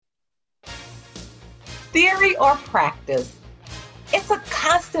Theory or practice? It's a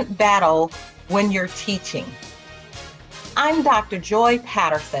constant battle when you're teaching. I'm Dr. Joy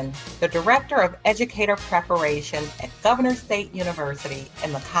Patterson, the Director of Educator Preparation at Governor State University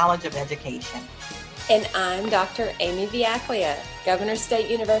in the College of Education. And I'm Dr. Amy Viaclia, Governor State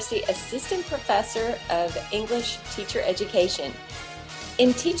University Assistant Professor of English Teacher Education.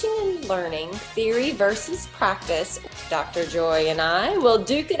 In Teaching and Learning, Theory versus Practice, Dr. Joy and I will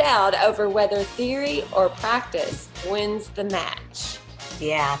duke it out over whether theory or practice wins the match.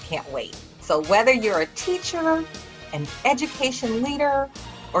 Yeah, I can't wait. So whether you're a teacher, an education leader,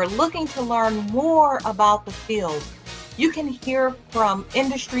 or looking to learn more about the field, you can hear from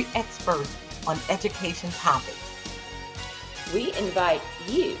industry experts on education topics. We invite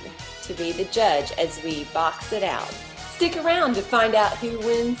you to be the judge as we box it out. Stick around to find out who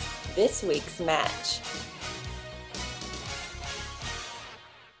wins this week's match.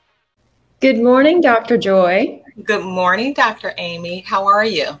 Good morning, Dr. Joy. Good morning, Dr. Amy. How are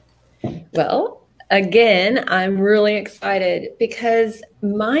you? Well, again, I'm really excited because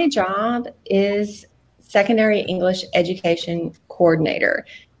my job is Secondary English Education Coordinator,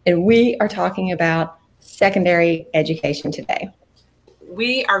 and we are talking about secondary education today.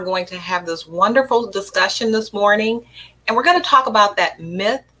 We are going to have this wonderful discussion this morning, and we're going to talk about that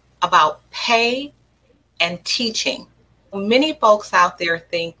myth about pay and teaching. Many folks out there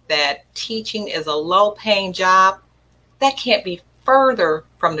think that teaching is a low-paying job. That can't be further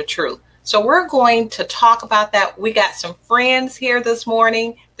from the truth. So we're going to talk about that. We got some friends here this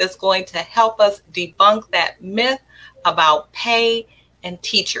morning that's going to help us debunk that myth about pay and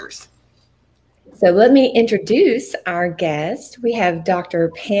teachers. So let me introduce our guest. We have Dr.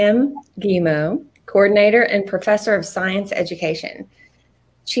 Pam Guimot, Coordinator and Professor of Science Education.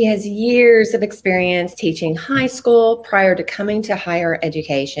 She has years of experience teaching high school prior to coming to higher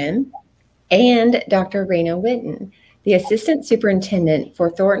education. And Dr. Rena Witten, the Assistant Superintendent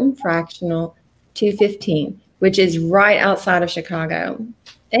for Thornton Fractional 215, which is right outside of Chicago,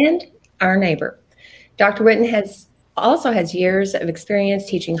 and our neighbor. Dr. Witten also has years of experience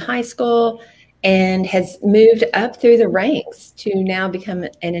teaching high school and has moved up through the ranks to now become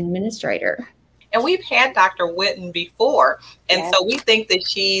an administrator. And we've had Dr. Witten before, and so we think that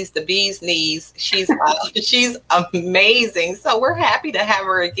she's the bee's knees. She's amazing. So we're happy to have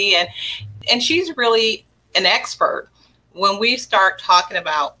her again. And she's really an expert when we start talking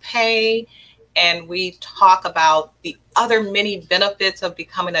about pay and we talk about the other many benefits of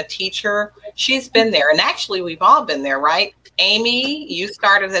becoming a teacher. She's been there, and actually we've all been there, right? Amy, you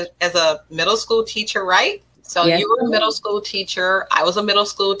started as a middle school teacher, right? So yes. You were a middle school teacher. I was a middle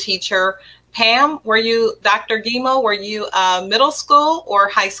school teacher. Pam, Dr. Guimot, were you middle school or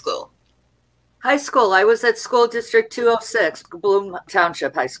high school? High school. I was at School District 206, Bloom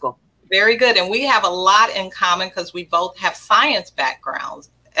Township High School. Very good. And we have a lot in common because we both have science backgrounds.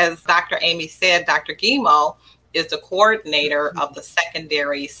 As Dr. Amy said, Dr. Guimot is the coordinator of the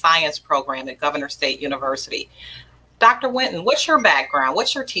secondary science program at Governor State University. Dr. Witten, what's your background?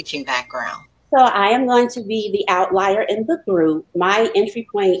 What's your teaching background? So I am going to be the outlier in the group. My entry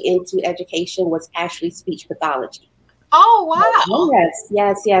point into education was actually speech pathology. Oh, wow.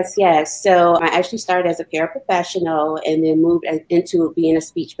 Yes. So I actually started as a paraprofessional and then moved into being a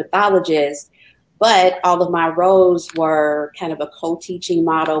speech pathologist. But all of my roles were kind of a co-teaching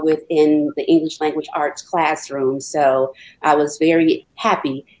model within the English language arts classroom. So I was very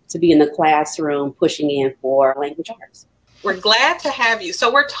happy to be in the classroom pushing in for language arts. We're glad to have you.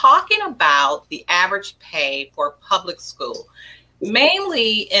 So we're talking about the average pay for public school,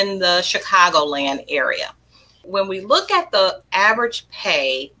 mainly in the Chicagoland area. When we look at the average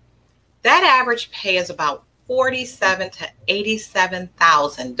pay, that average pay is about $47,000 to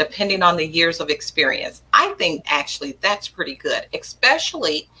 $87,000, depending on the years of experience. I think actually that's pretty good,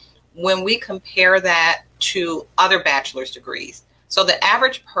 especially when we compare that to other bachelor's degrees. So the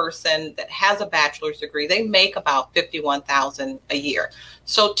average person that has a bachelor's degree, they make about $51,000 a year.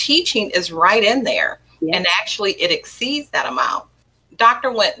 So teaching is right in there, and actually it exceeds that amount.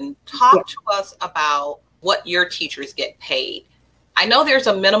 Dr. Witten, talk to us about what your teachers get paid. I know there's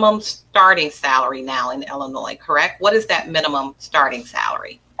a minimum starting salary now in Illinois, correct? What is that minimum starting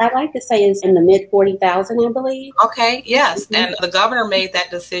salary? I'd like to say it's in the mid 40,000, I believe. Okay, yes. Mm-hmm. And the governor made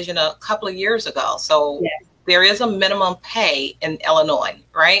that decision a couple of years ago. So there is a minimum pay in Illinois,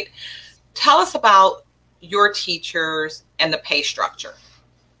 right? Tell us about your teachers and the pay structure.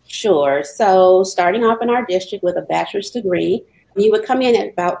 Sure. So starting off in our district with a bachelor's degree, you would come in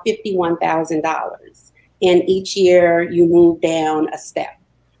at about $51,000. And each year you move down a step.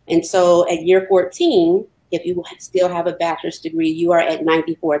 And so at year 14, if you still have a bachelor's degree, you are at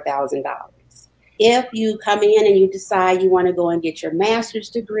 $94,000. if you come in and you decide you want to go and get your master's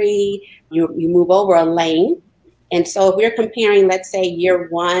degree, you move over a lane. And so if we're comparing, let's say, year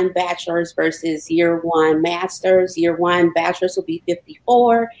one bachelor's versus year one master's, year one bachelor's will be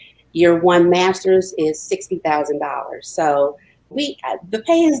 54, year one master's is $60,000. So the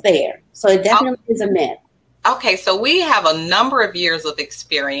pay is there. So it definitely is a myth. Okay, so we have a number of years of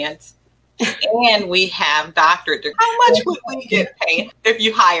experience and we have doctorate degree. How much would we get paid if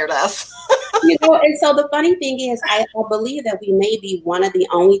you hired us? And so the funny thing is, I believe that we may be one of the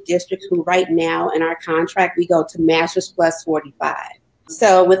only districts who right now in our contract, we go to master's plus 45.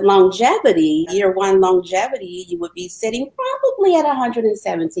 So with longevity, year one longevity, you would be sitting probably at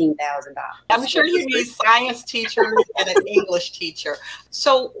 $117,000. I'm sure you need science teachers and an English teacher.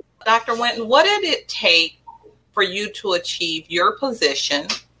 So Dr. Winton, what did it take for you to achieve your position,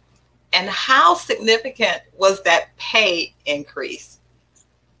 and how significant was that pay increase?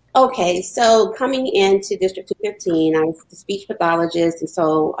 Okay, so coming into District 215, I was a speech pathologist, and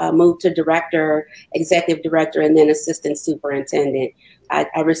so moved to director, executive director, and then assistant superintendent.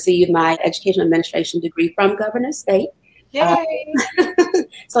 I received my education administration degree from Governor State. Yay!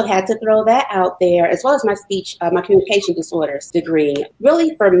 So I had to throw that out there, as well as my my communication disorders degree.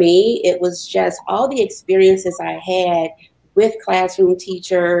 Really, for me, it was just all the experiences I had with classroom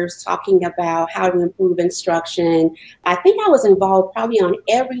teachers, talking about how to improve instruction. I think I was involved probably on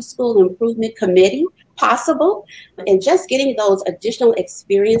every school improvement committee possible. And just getting those additional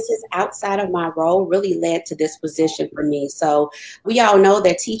experiences outside of my role really led to this position for me. So we all know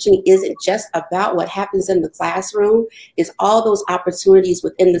that teaching isn't just about what happens in the classroom. It's all those opportunities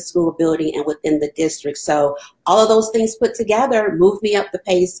within the school building and within the district. So all of those things put together moved me up the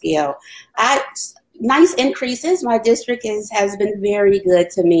pay scale. Nice increases. My district has been very good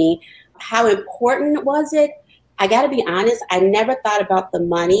to me. How important was it? I got to be honest, I never thought about the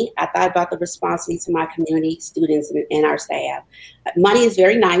money. I thought about the responsibility to my community, students, and our staff. Money is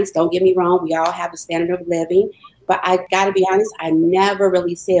very nice. Don't get me wrong. We all have a standard of living. But I got to be honest, I never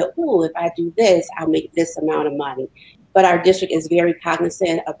really said, oh, if I do this, I'll make this amount of money. But our district is very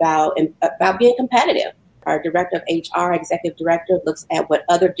cognizant about being competitive. Our director of HR, executive director, looks at what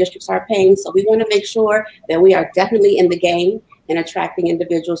other districts are paying. So we want to make sure that we are definitely in the game and attracting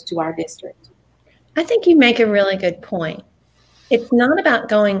individuals to our district. I think you make a really good point. It's not about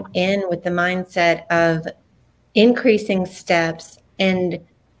going in with the mindset of increasing steps and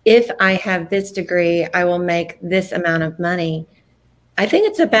if I have this degree, I will make this amount of money. I think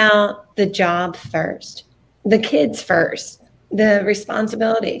it's about the job first, the kids first, the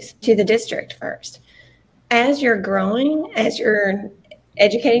responsibilities to the district first. As you're growing, as you're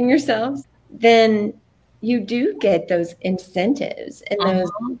educating yourselves, then you do get those incentives and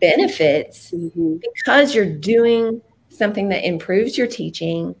those benefits because you're doing something that improves your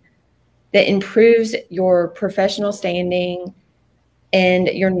teaching, that improves your professional standing and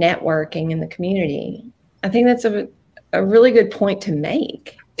your networking in the community. I think that's a really good point to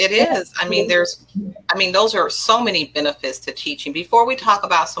make. It is. I mean, those are so many benefits to teaching. Before we talk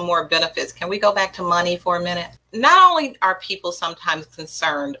about some more benefits, can we go back to money for a minute? Not only are people sometimes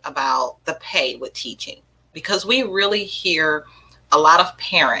concerned about the pay with teaching, because we really hear a lot of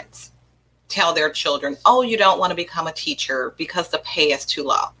parents tell their children, oh, you don't want to become a teacher because the pay is too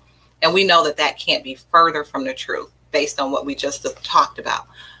low. And we know that that can't be further from the truth based on what we just talked about.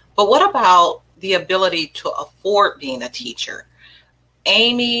 But what about the ability to afford being a teacher?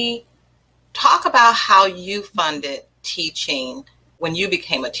 Amy, talk about how you funded teaching when you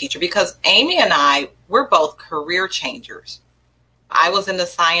became a teacher, because Amy and we're both career changers. I was in the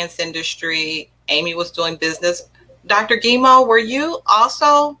science industry. Amy was doing business. Dr. Guimot, were you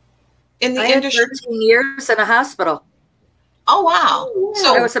also in the industry? I had 13 years in a hospital. Oh, wow.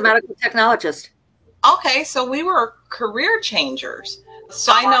 So I was a medical technologist. Okay, so we were career changers.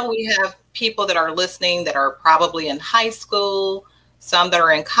 So I know we have people that are listening that are probably in high school, some that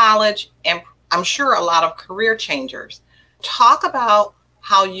are in college, and I'm sure a lot of career changers. Talk about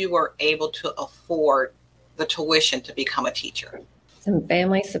how you were able to afford the tuition to become a teacher. Some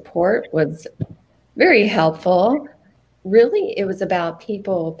family support was very helpful. Really, it was about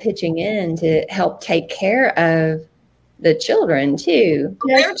people pitching in to help take care of the children too.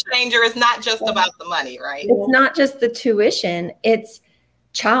 Career changer is not just about the money, right? It's not just the tuition, it's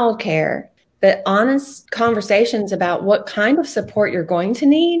childcare. The honest conversations about what kind of support you're going to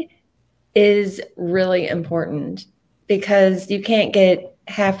need is really important, because you can't get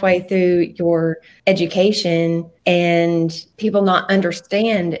halfway through your education and people not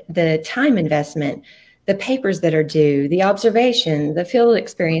understand the time investment. the papers that are due, the observation, the field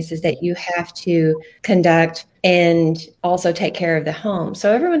experiences that you have to conduct, and also take care of the home.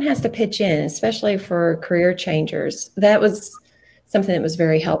 So everyone has to pitch in, especially for career changers. That was something that was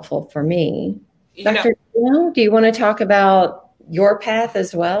very helpful for me. Dr. Gimo, do you want to talk about your path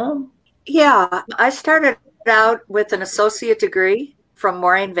as well? Yeah, I started out with an associate degree from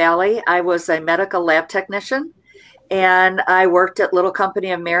Moraine Valley. I was a medical lab technician, and I worked at Little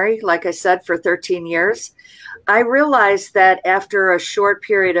Company of Mary, like I said, for 13 years. I realized that after a short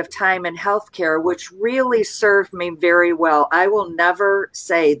period of time in healthcare, which really served me very well, I will never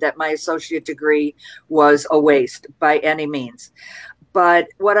say that my associate degree was a waste by any means. But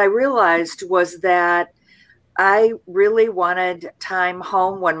what I realized was that I really wanted time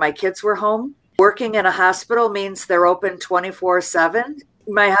home when my kids were home. Working in a hospital means they're open 24/7.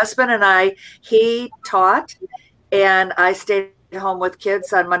 My husband and I, he taught, and I stayed home with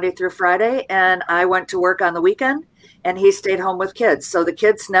kids on Monday through Friday, and I went to work on the weekend, and he stayed home with kids. So the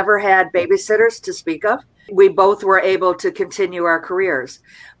kids never had babysitters to speak of. We both were able to continue our careers.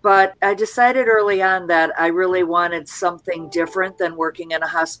 But I decided early on that I really wanted something different than working in a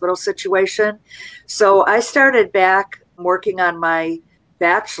hospital situation. So I started back working on my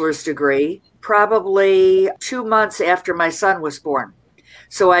bachelor's degree probably 2 months after my son was born.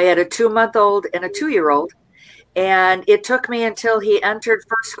 So I had a 2-month-old and a 2-year-old. And it took me until he entered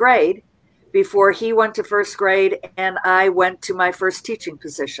first grade before he went to first grade and I went to my first teaching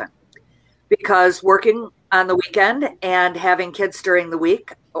position. Because working on the weekend and having kids during the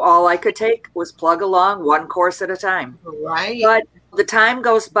week, all I could take was plug along one course at a time. Right. But the time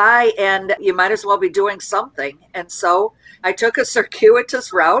goes by and you might as well be doing something. And so I took a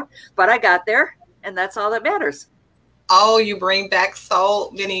circuitous route, but I got there, and that's all that matters. Oh, you bring back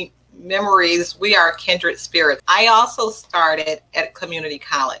so many memories. We are kindred spirits. I also started at community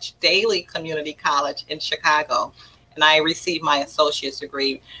college, Daly Community College in Chicago, and I received my associate's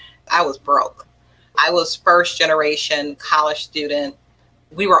degree. I was broke. I was first generation college student.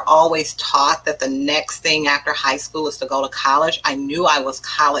 We were always taught that the next thing after high school is to go to college. I knew I was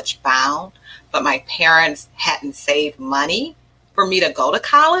college bound, but my parents hadn't saved money for me to go to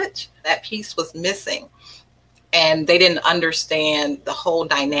college. That piece was missing. And they didn't understand the whole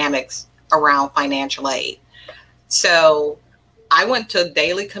dynamics around financial aid. So I went to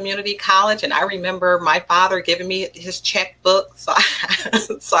Daly Community College, and I remember my father giving me his checkbook so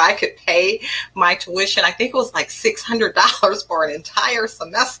I could pay my tuition. I think it was like $600 for an entire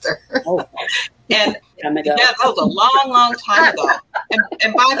semester. Oh. And yeah, that was a long, long time ago.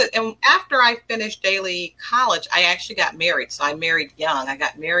 And after I finished Daly College, I actually got married. So I married young. I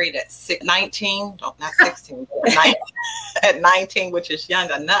got married at 19, not 16, at 19, which is young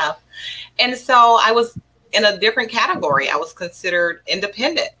enough. And so I was in a different category. I was considered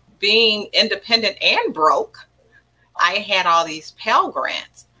independent. Being independent and broke, I had all these Pell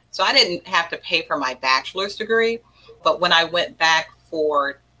Grants. So I didn't have to pay for my bachelor's degree. But when I went back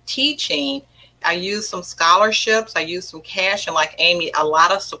for teaching, I used some scholarships, I used some cash, and like Amy, a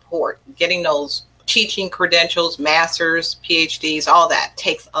lot of support. Getting those teaching credentials, masters, PhDs, all that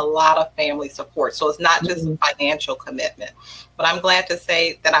takes a lot of family support. So it's not just a financial commitment. But I'm glad to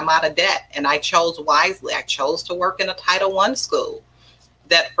say that I'm out of debt, and I chose wisely. I chose to work in a Title I school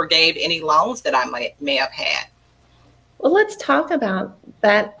that forgave any loans that I may have had. Well, let's talk about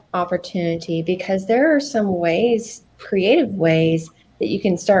that opportunity, because there are some ways, creative ways, that you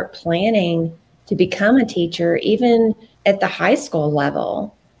can start planning to become a teacher, even at the high school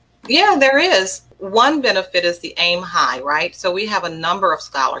level. Yeah, there is. One benefit is the AIM High, right? So we have a number of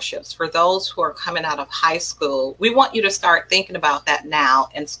scholarships for those who are coming out of high school. We want you to start thinking about that now,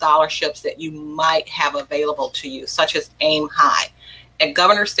 and scholarships that you might have available to you, such as AIM High. At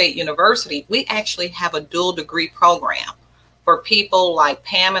Governor State University, we actually have a dual degree program for people like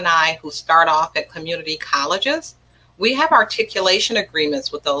Pam and I who start off at community colleges. We have articulation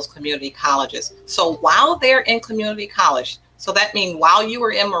agreements with those community colleges. So while they're in community college, so that means while you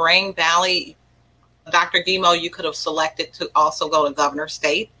were in Moraine Valley, Dr. Gimo, you could have selected to also go to Governor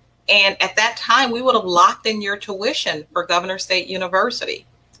State. And at that time, we would have locked in your tuition for Governor State University.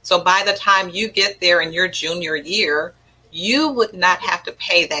 So by the time you get there in your junior year, you would not have to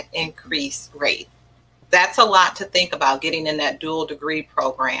pay that increased rate. That's a lot to think about, getting in that dual degree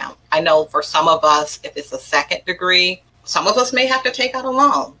program. I know for some of us, if it's a second degree, some of us may have to take out a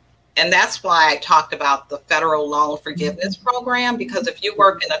loan. And that's why I talked about the federal loan forgiveness program, because if you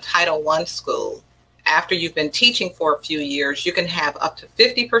work in a Title I school, after you've been teaching for a few years, you can have up to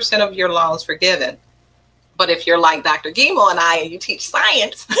 50% of your loans forgiven. But if you're like Dr. Gimo and I, and you teach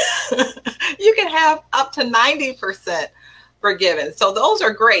science, you can have up to 90% forgiven. So those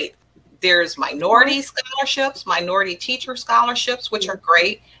are great. There's minority scholarships, minority teacher scholarships, which are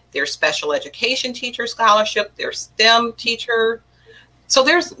great. There's special education teacher scholarship. There's STEM teacher. So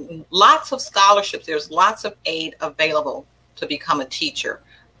there's lots of scholarships. There's lots of aid available to become a teacher.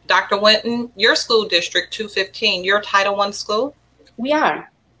 Dr. Winton, your school district, 215, you're a Title I school? We are.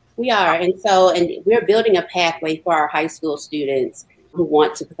 And we're building a pathway for our high school students who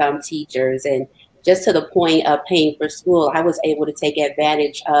want to become teachers. And just to the point of paying for school, I was able to take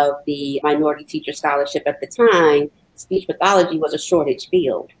advantage of the minority teacher scholarship at the time. Speech pathology was a shortage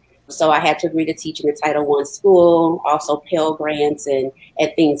field. So I had to agree to teach in a Title I school, also Pell Grants and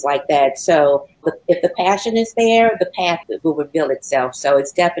things like that. So if the passion is there, the path will reveal itself. So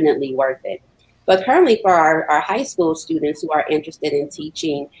it's definitely worth it. But currently for our high school students who are interested in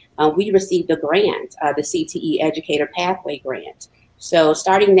teaching, we received a grant, the CTE Educator Pathway Grant. So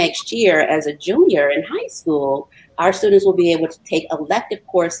starting next year as a junior in high school, our students will be able to take elective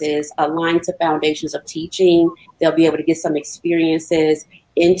courses aligned to Foundations of Teaching. They'll be able to get some experiences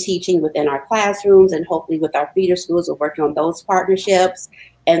in teaching within our classrooms, and hopefully with our feeder schools, we're working on those partnerships.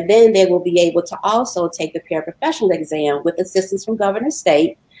 And then they will be able to also take the paraprofessional exam with assistance from Governor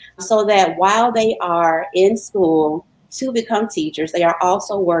State, so that while they are in school to become teachers, they are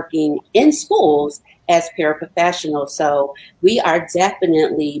also working in schools as paraprofessionals. So we are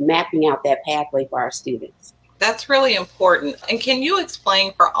definitely mapping out that pathway for our students. That's really important. And can you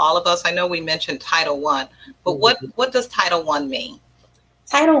explain for all of us, I know we mentioned Title I, but what does Title I mean?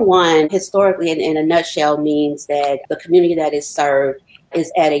 Title I, historically, in a nutshell, means that the community that is served is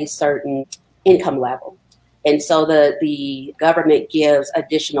at a certain income level. And so the government gives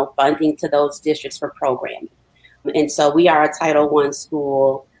additional funding to those districts for programming. And so we are a Title I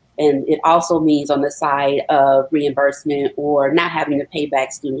school, and it also means on the side of reimbursement or not having to pay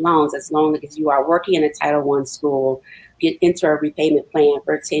back student loans. As long as you are working in a Title I school, get into a repayment plan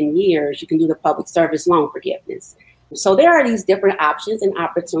for 10 years, you can do the public service loan forgiveness. So there are these different options and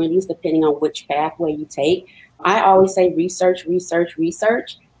opportunities depending on which pathway you take. I always say research.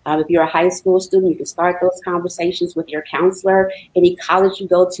 If you're a high school student, you can start those conversations with your counselor. Any college you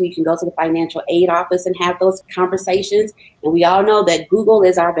go to, you can go to the financial aid office and have those conversations. And we all know that Google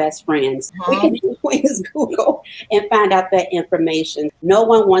is our best friend. We can use Google and find out that information. No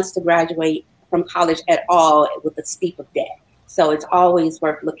one wants to graduate from college at all with a steep of debt. So it's always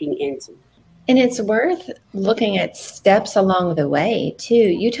worth looking into. And it's worth looking at steps along the way, too.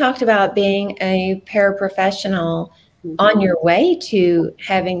 You talked about being a paraprofessional on your way to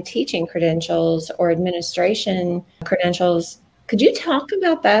having teaching credentials or administration credentials. Could you talk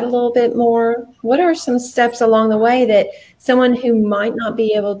about that a little bit more? What are some steps along the way that someone who might not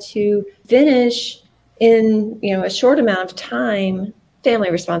be able to finish in, a short amount of time,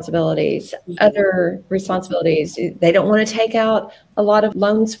 family responsibilities, other responsibilities, they don't want to take out a lot of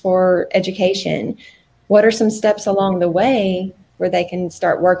loans for education. What are some steps along the way where they can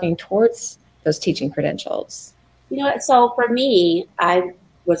start working towards those teaching credentials? So for me, I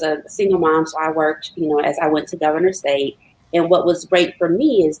was a single mom, so I worked, as I went to Governor State. And what was great for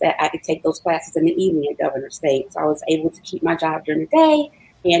me is that I could take those classes in the evening at Governor State. So I was able to keep my job during the day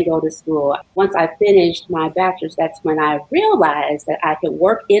and go to school. Once I finished my bachelor's, that's when I realized that I could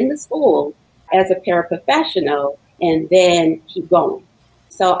work in the school as a paraprofessional and then keep going.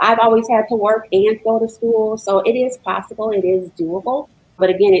 So I've always had to work and go to school. So it is possible, it is doable. But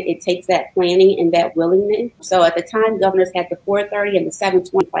again, it takes that planning and that willingness. So at the time, governors had the 4:30 and the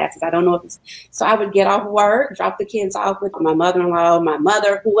 7:20 classes. I don't know if it's, so I would get off work, drop the kids off with my mother-in-law, my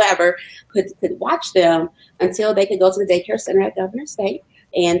mother, whoever could watch them until they could go to the daycare center at Governor State.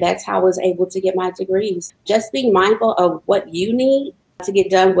 And that's how I was able to get my degrees. Just being mindful of what you need to get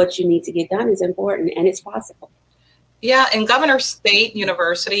done, what you need to get done is important, and it's possible. Yeah, and Governor State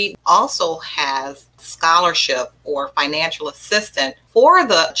University also has scholarship or financial assistance for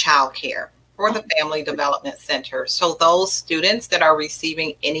the child care, for the Family Development Center. So those students that are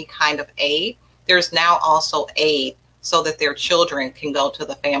receiving any kind of aid, there's now also aid so that their children can go to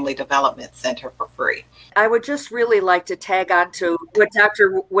the Family Development Center for free. I would just really like to tag on to what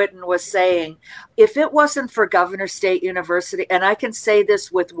Dr. Winton was saying. If it wasn't for Governor State University, and I can say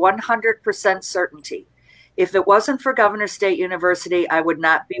this with 100% certainty, if it wasn't for Governor State University, I would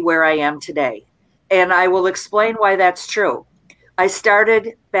not be where I am today. And I will explain why that's true. I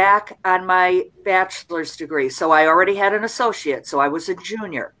started back on my bachelor's degree, so I already had an associate, so I was a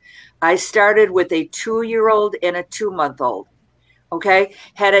junior. I started with a 2-year-old and a 2-month-old. Okay.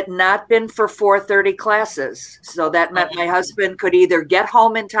 Had it not been for 4:30 classes, so that meant my husband could either get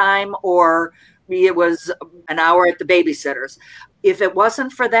home in time or it was an hour at the babysitter's. If it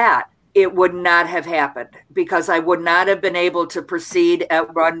wasn't for that, it would not have happened, because I would not have been able to proceed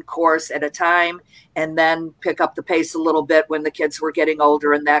at one course at a time and then pick up the pace a little bit when the kids were getting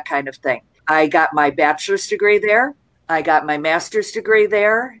older and that kind of thing. I got my bachelor's degree there. I got my master's degree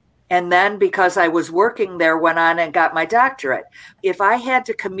there. And then because I was working there, went on and got my doctorate. If I had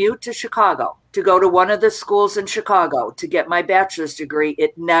to commute to Chicago to go to one of the schools in Chicago to get my bachelor's degree,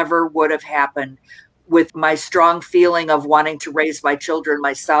 it never would have happened, with my strong feeling of wanting to raise my children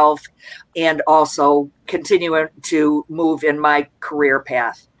myself and also continuing to move in my career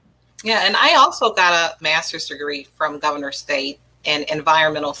path. Yeah, and I also got a master's degree from Governor State in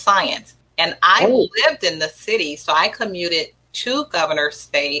environmental science. And I lived in the city, so I commuted to Governor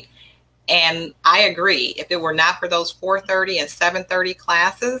State. And I agree, if it were not for those 4:30 and 7:30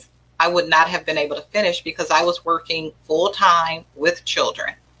 classes, I would not have been able to finish because I was working full time with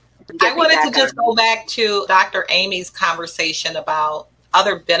children. I wanted to just go back to Dr. Amy's conversation about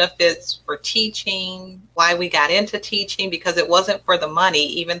other benefits for teaching, why we got into teaching, because it wasn't for the money,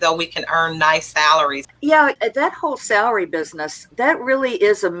 even though we can earn nice salaries. Yeah, that whole salary business, that really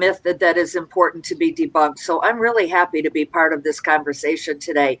is a myth that is important to be debunked. So I'm really happy to be part of this conversation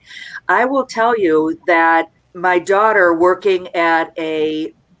today. I will tell you that my daughter, working at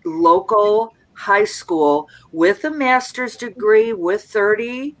a local high school with a master's degree, with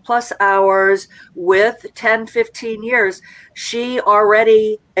 30 plus hours, with 10, 15 years, she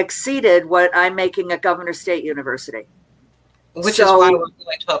already exceeded what I'm making at Governor State University. Which is why we're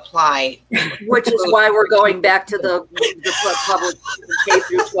going to apply. Which is why we're going back to the public K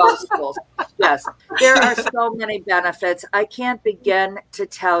through 12 schools. Yes, there are so many benefits. I can't begin to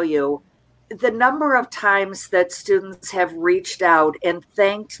tell you the number of times that students have reached out and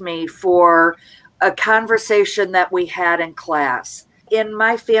thanked me for a conversation that we had in class. In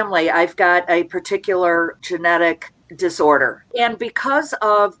my family, I've got a particular genetic disorder. And because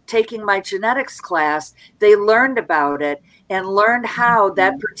of taking my genetics class, they learned about it and learned how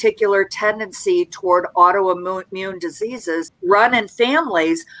that particular tendency toward autoimmune diseases run in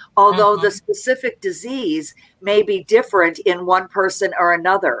families, although the specific disease may be different in one person or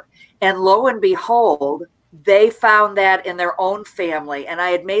another. And lo and behold, they found that in their own family. And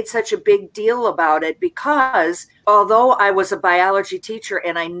I had made such a big deal about it because although I was a biology teacher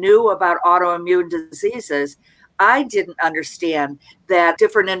and I knew about autoimmune diseases, I didn't understand that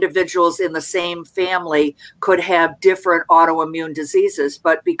different individuals in the same family could have different autoimmune diseases.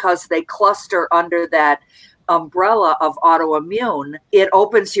 But because they cluster under that umbrella of autoimmune, it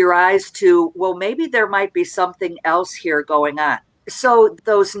opens your eyes to, well, maybe there might be something else here going on. So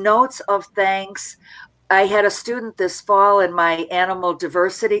those notes of thanks, I had a student this fall in my animal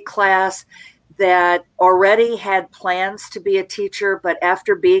diversity class that already had plans to be a teacher, but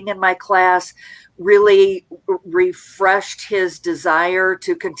after being in my class, really refreshed his desire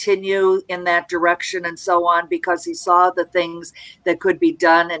to continue in that direction and so on, because he saw the things that could be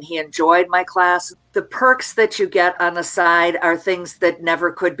done and he enjoyed my class. The perks that you get on the side are things that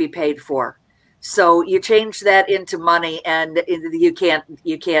never could be paid for. So you change that into money and you can't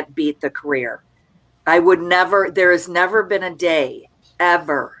beat the career. There has never been a day,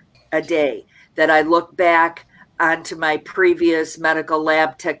 ever a day, that I look back onto my previous medical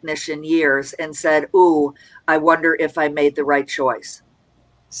lab technician years and said, ooh, I wonder if I made the right choice.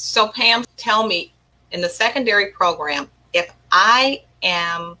 So Pam, tell me, in the secondary program, if I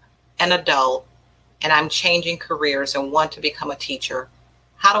am an adult and I'm changing careers and want to become a teacher,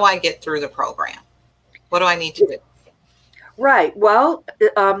 how do I get through the program? What do I need to do? Right. Well,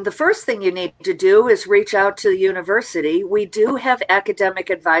 the first thing you need to do is reach out to the university. We do have academic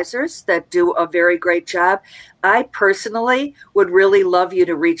advisors that do a very great job. I personally would really love you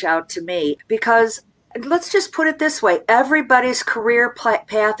to reach out to me because let's just put it this way. Everybody's career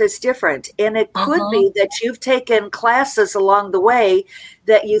path is different. And it could be that you've taken classes along the way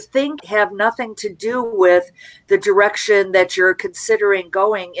that you think have nothing to do with the direction that you're considering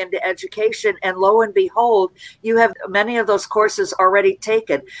going into education. And lo and behold, you have many of those courses already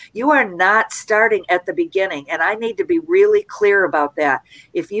taken. You are not starting at the beginning. And I need to be really clear about that.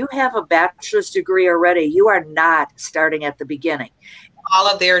 If you have a bachelor's degree already, you are not starting at the beginning. All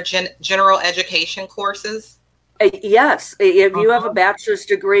of their general education courses? Yes. If you have a bachelor's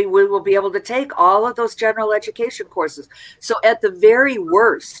degree, we will be able to take all of those general education courses. So at the very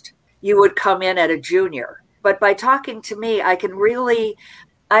worst, you would come in at a junior. But by talking to me, I've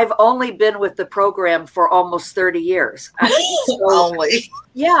only been with the program for almost 30 years. Only.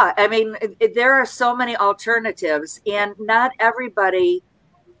 Yeah. I mean, there are so many alternatives and not everybody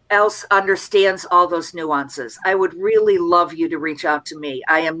else understands all those nuances. I would really love you to reach out to me.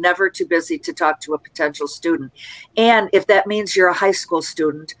 I am never too busy to talk to a potential student. And if that means you're a high school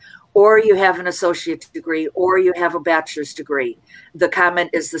student or you have an associate's degree, or you have a bachelor's degree. The comment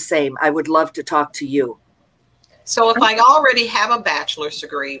is the same. I would love to talk to you. So if I already have a bachelor's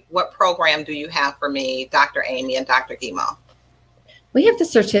degree, what program do you have for me, Dr. Amy and Dr. Guimond? We have the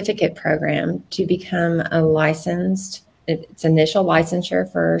certificate program to become a licensed, it's initial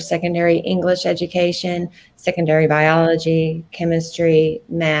licensure for secondary English education, secondary biology, chemistry,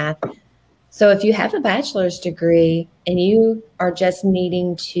 math. So if you have a bachelor's degree and you are just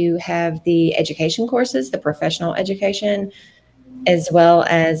needing to have the education courses, the professional education, as well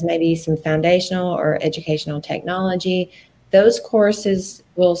as maybe some foundational or educational technology, those courses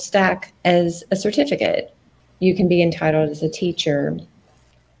will stack as a certificate. You can be entitled as a teacher.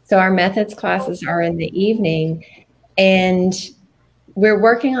 So our methods classes are in the evening, and we're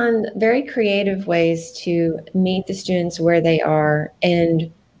working on very creative ways to meet the students where they are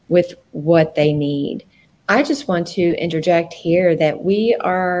and with what they need. I just want to interject here that we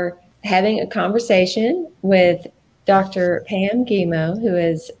are having a conversation with Dr. Pam Guimond, who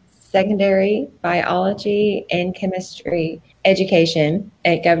is secondary biology and chemistry education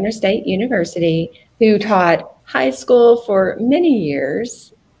at Governor State University, who taught high school for many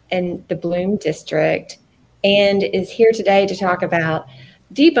years in the Bloom District, and is here today to talk about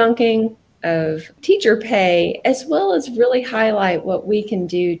debunking of teacher pay, as well as really highlight what we can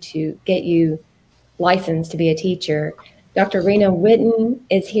do to get you licensed to be a teacher. Dr. Rena Witten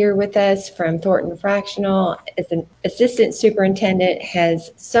is here with us from Thornton Fractional as an assistant superintendent,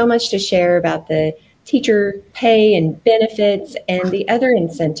 has so much to share about the teacher pay and benefits and the other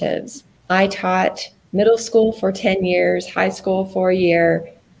incentives. I taught middle school for 10 years, high school for a year,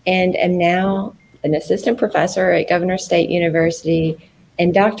 and am now an assistant professor at Governor State University.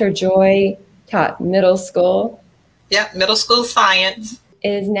 And Dr. Joy taught middle school. Yep, middle school science.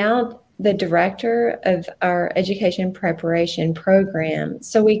 Is now the director of our education preparation program.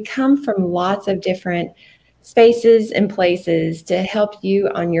 So we come from lots of different spaces and places to help you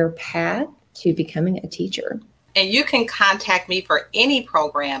on your path to becoming a teacher. And you can contact me for any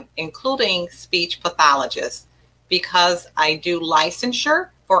program, including speech pathologists, because I do licensure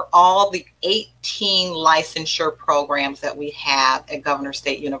for all the 18 licensure programs that we have at Governor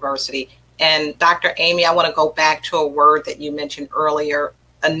State University. And Dr. Amy, I want to go back to a word that you mentioned earlier,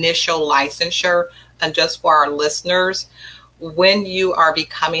 initial licensure. And just for our listeners, when you are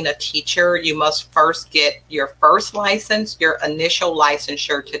becoming a teacher, you must first get your first license, your initial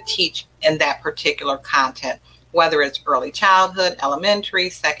licensure to teach in that particular content, whether it's early childhood, elementary,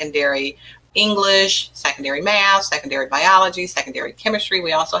 secondary English, secondary math, secondary biology, secondary chemistry.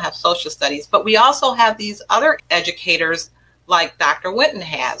 We also have social studies, but we also have these other educators like Dr. Witten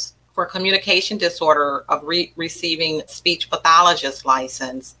has for communication disorder of receiving speech pathologist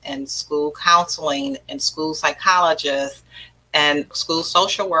license and school counseling and school psychologist and school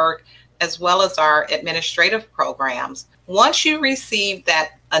social work, as well as our administrative programs. Once you receive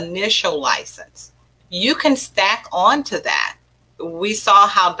that initial license, you can stack on to that. We saw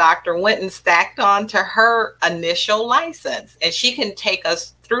how Dr. Witten stacked on to her initial license, and she can take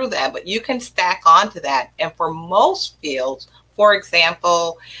us through that, but you can stack on to that. And for most fields, for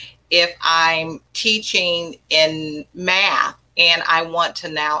example, if I'm teaching in math and I want to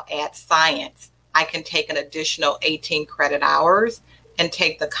now add science, I can take an additional 18 credit hours and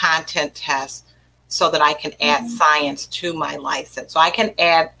take the content test so that I can add science to my license. So I can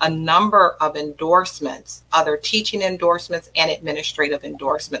add a number of endorsements, other teaching endorsements and administrative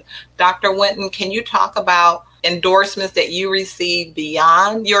endorsements. Dr. Witten, can you talk about endorsements that you received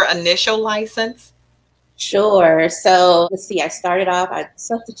beyond your initial license? Sure. So let's see, I started off, I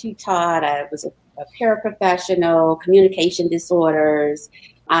substitute taught, I was a paraprofessional, communication disorders.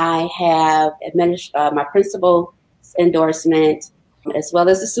 I have my principal endorsement, as well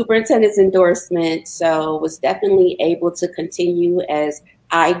as the superintendent's endorsement. So was definitely able to continue as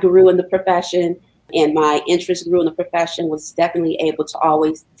I grew in the profession and my interest grew in the profession, was definitely able to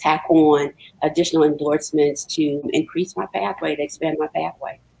always tack on additional endorsements to increase my pathway, to expand my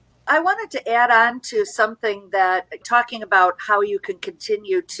pathway. I wanted to add on to something that, talking about how you can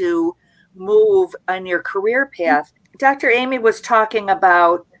continue to move on your career path. Dr. Amy was talking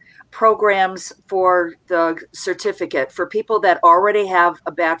about programs for the certificate for people that already have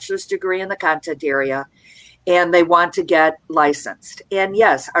a bachelor's degree in the content area and they want to get licensed. And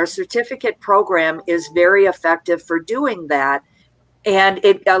yes, our certificate program is very effective for doing that. And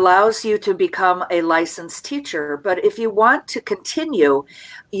it allows you to become a licensed teacher. But if you want to continue,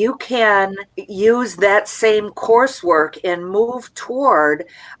 you can use that same coursework and move toward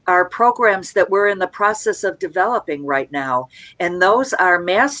our programs that we're in the process of developing right now. And those are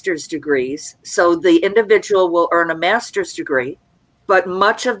master's degrees. So the individual will earn a master's degree, but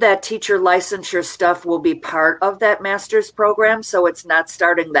much of that teacher licensure stuff will be part of that master's program. So it's not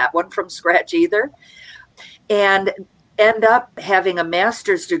starting that one from scratch either. And end up having a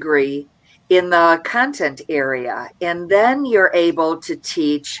master's degree in the content area. And then you're able to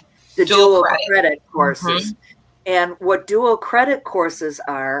teach the dual credit courses. And what dual credit courses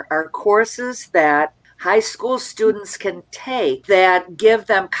are courses that high school students can take that give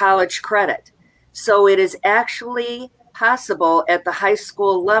them college credit. So it is actually possible at the high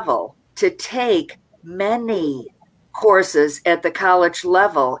school level to take many courses at the college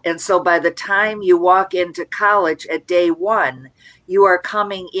level. And so by the time you walk into college at day one, you are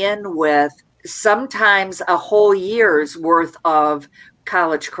coming in with sometimes a whole year's worth of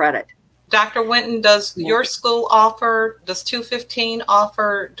college credit. Dr. Winton, does your school does 215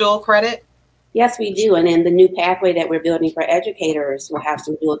 offer dual credit? Yes, we do. And in the new pathway that we're building for educators, we'll have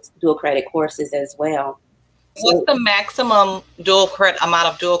some dual credit courses as well. What's the maximum amount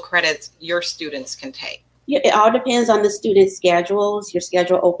of dual credits your students can take? Yeah, it all depends on the student's schedules. Your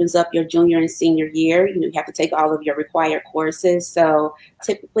schedule opens up your junior and senior year. You have to take all of your required courses. So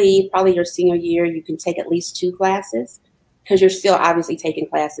typically, probably your senior year, you can take at least 2 classes because you're still obviously taking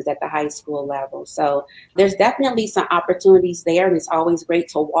classes at the high school level. So there's definitely some opportunities there, and it's always great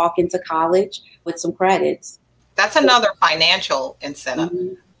to walk into college with some credits. That's another financial incentive.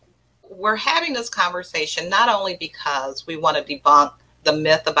 Mm-hmm. We're having this conversation not only because we want to debunk the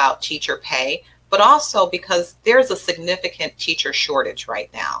myth about teacher pay, but also because there's a significant teacher shortage right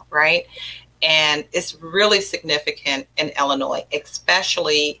now, right? And it's really significant in Illinois,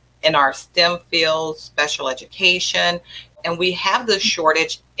 especially in our STEM fields, special education, and we have the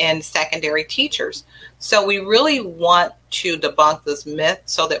shortage in secondary teachers. So we really want to debunk this myth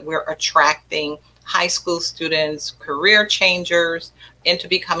so that we're attracting high school students, career changers, into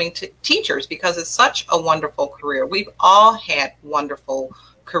becoming teachers, because it's such a wonderful career. We've all had wonderful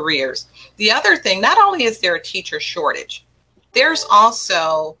careers. The other thing, not only is there a teacher shortage, there's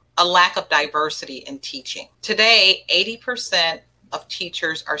also a lack of diversity in teaching. Today, 80% of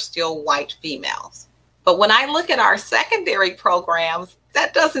teachers are still white females. But when I look at our secondary programs,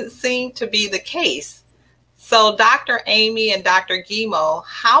 that doesn't seem to be the case. So Dr. Amy and Dr. Guimot,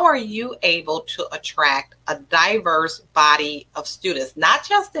 how are you able to attract a diverse body of students, not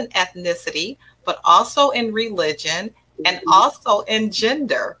just in ethnicity, but also in religion and also in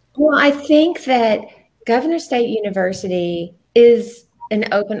gender? Well, I think that Governor State University is an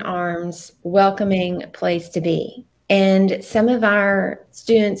open arms, welcoming place to be. And some of our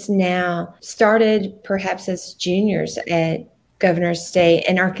students now started perhaps as juniors at Governor State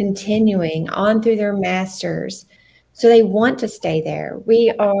and are continuing on through their masters. So they want to stay there.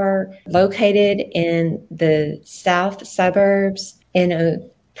 We are located in the south suburbs in a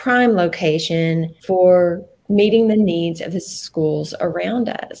prime location for meeting the needs of the schools around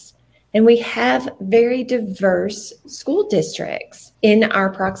us. And we have very diverse school districts in our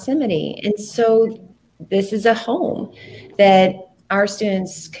proximity. And so this is a home that our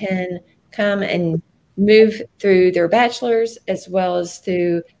students can come and move through their bachelor's as well as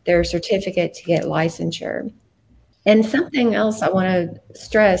through their certificate to get licensure. And something else I want to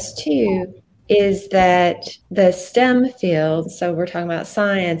stress too is that the STEM field, so we're talking about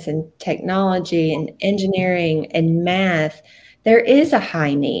science and technology and engineering and math, there is a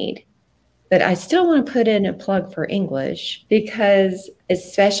high need. But I still want to put in a plug for English, because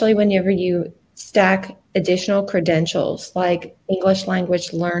especially whenever you stack additional credentials like English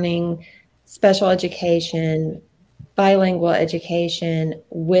language learning, special education, bilingual education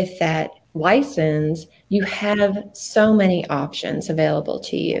with that license, you have so many options available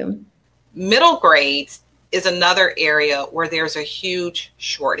to you. Middle grades is another area where there's a huge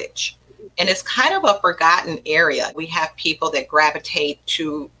shortage. And it's kind of a forgotten area. We have people that gravitate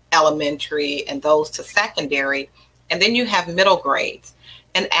to elementary and those to secondary, and then you have middle grades.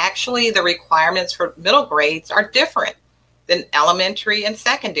 And actually the requirements for middle grades are different than elementary and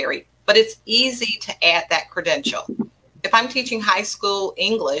secondary, but it's easy to add that credential. If I'm teaching high school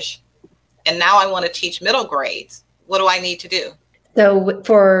English and now I want to teach middle grades, what do I need to do? So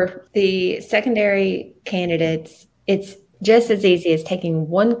for the secondary candidates, it's just as easy as taking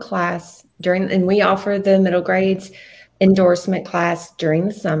one class and we offer the middle grades endorsement class during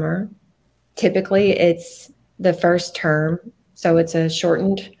the summer. Typically it's the first term, so it's a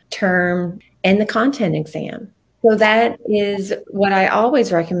shortened term, and the content exam. So that is what I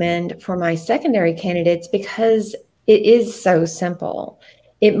always recommend for my secondary candidates, because it is so simple.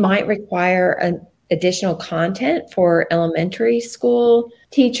 It might require an additional content for elementary school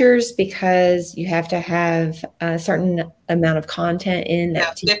teachers because you have to have a certain amount of content in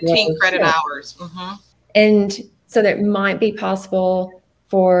that. 15 credit hours. Mm-hmm. And So that it might be possible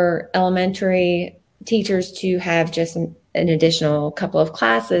for elementary teachers to have just an additional couple of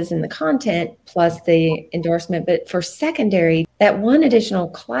classes in the content plus the endorsement. But for secondary, that one additional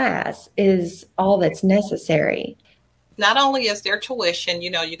class is all that's necessary. Not only is there tuition,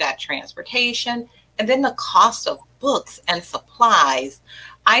 you got transportation, and then the cost of books and supplies.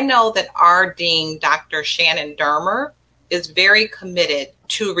 I know that our dean, Dr. Shannon Dermer, is very committed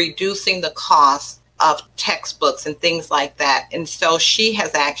to reducing the cost of textbooks and things like that. And so she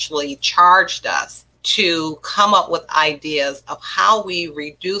has actually charged us to come up with ideas of how we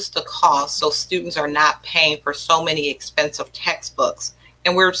reduce the cost so students are not paying for so many expensive textbooks.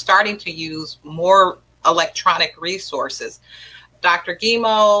 And we're starting to use more electronic resources. Dr.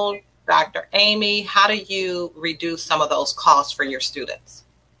 Guimond, Dr. Amy, how do you reduce some of those costs for your students?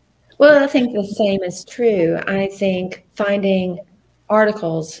 Well, I think the same is true. I think finding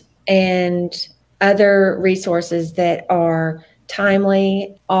articles and other resources that are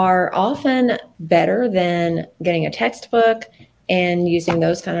timely are often better than getting a textbook and using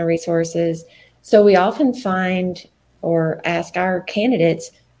those kind of resources. So we often find or ask our candidates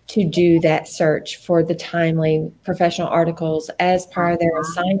to do that search for the timely professional articles as part of their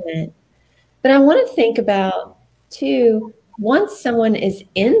assignment. But I want to think about, too, once someone is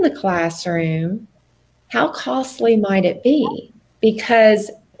in the classroom, how costly might it be?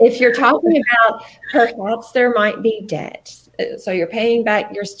 Because if you're talking about perhaps there might be debt, so you're paying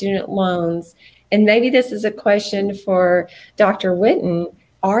back your student loans, and maybe this is a question for Dr. Whitten.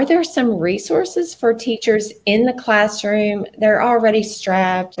 Are there some resources for teachers in the classroom? They're already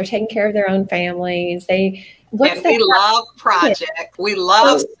strapped. They're taking care of their own families. We love projects. We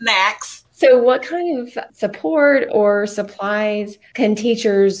love snacks. So what kind of support or supplies can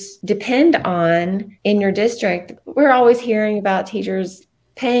teachers depend on in your district? We're always hearing about teachers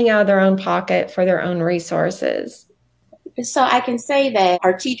paying out of their own pocket for their own resources. So I can say that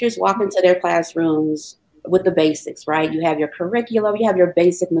our teachers walk into their classrooms with the basics, right? You have your curriculum, you have your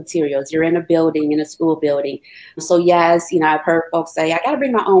basic materials. You're in a building, in a school building. So yes, I've heard folks say, I got to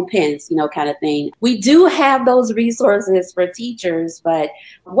bring my own pens, kind of thing. We do have those resources for teachers, but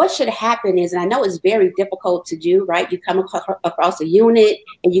what should happen is, and I know it's very difficult to do, right? You come across a unit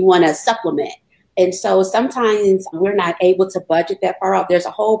and you want to supplement. And so sometimes we're not able to budget that far out. There's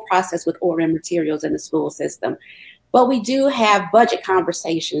a whole process with ordering materials in the school system. But we do have budget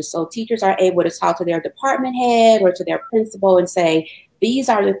conversations. So teachers are able to talk to their department head or to their principal and say, these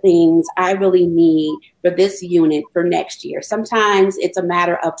are the things I really need for this unit for next year. Sometimes it's a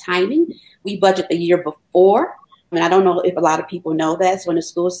matter of timing. We budget the year before. I don't know if a lot of people know that. So in the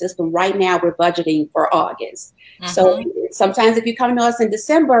school system right now, we're budgeting for August. Mm-hmm. So sometimes if you come to us in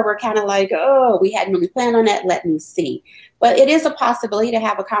December, we're kind of like, oh, we hadn't really planned on that. Let me see. But it is a possibility to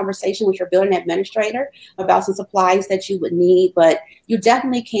have a conversation with your building administrator about some supplies that you would need. But you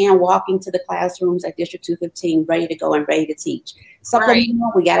definitely can walk into the classrooms at District 215 ready to go and ready to teach. Supplemental,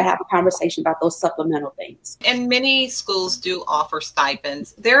 right. We got to have a conversation about those supplemental things. And many schools do offer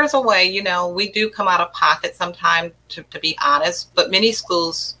stipends. There is a way, we do come out of pocket sometimes, to be honest, but many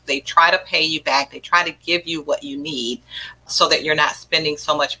schools, they try to pay you back. They try to give you what you need so that you're not spending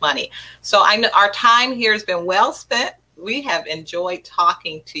so much money. So I know our time here has been well spent. We have enjoyed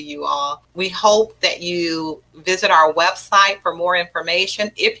talking to you all. We hope that you visit our website for more information.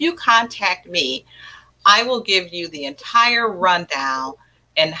 If you contact me, I will give you the entire rundown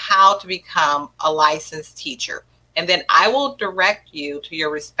and how to become a licensed teacher. And then I will direct you to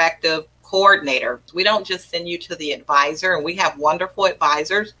your respective coordinator. We don't just send you to the advisor, and we have wonderful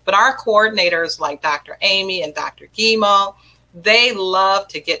advisors, but our coordinators like Dr. Amy and Dr. Guimond, they love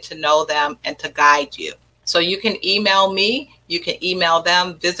to get to know them and to guide you. So you can email me, you can email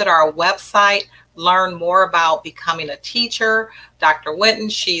them, visit our website, learn more about becoming a teacher. Dr.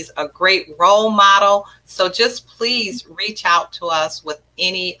 Whitten, she's a great role model. So just please reach out to us with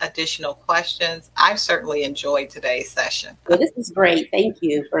any additional questions. I've certainly enjoyed today's session. Well, this is great. Thank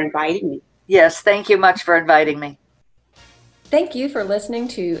you for inviting me. Yes, thank you much for inviting me. Thank you for listening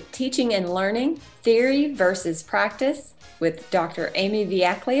to Teaching and Learning, Theory versus Practice with Dr. Amy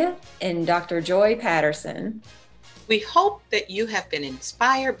Viaclia and Dr. Joy Patterson. We hope that you have been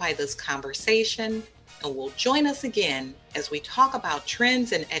inspired by this conversation and will join us again as we talk about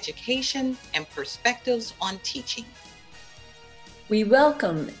trends in education and perspectives on teaching. We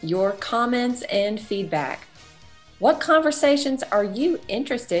welcome your comments and feedback. What conversations are you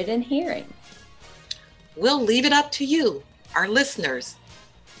interested in hearing? We'll leave it up to you, our listeners.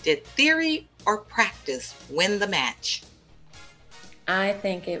 Did theory or practice win the match? I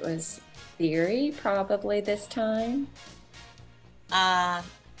think it was theory probably this time.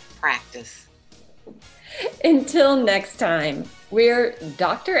 Practice. Until next time, we're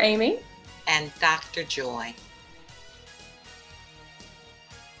Dr. Amy and Dr. Joy.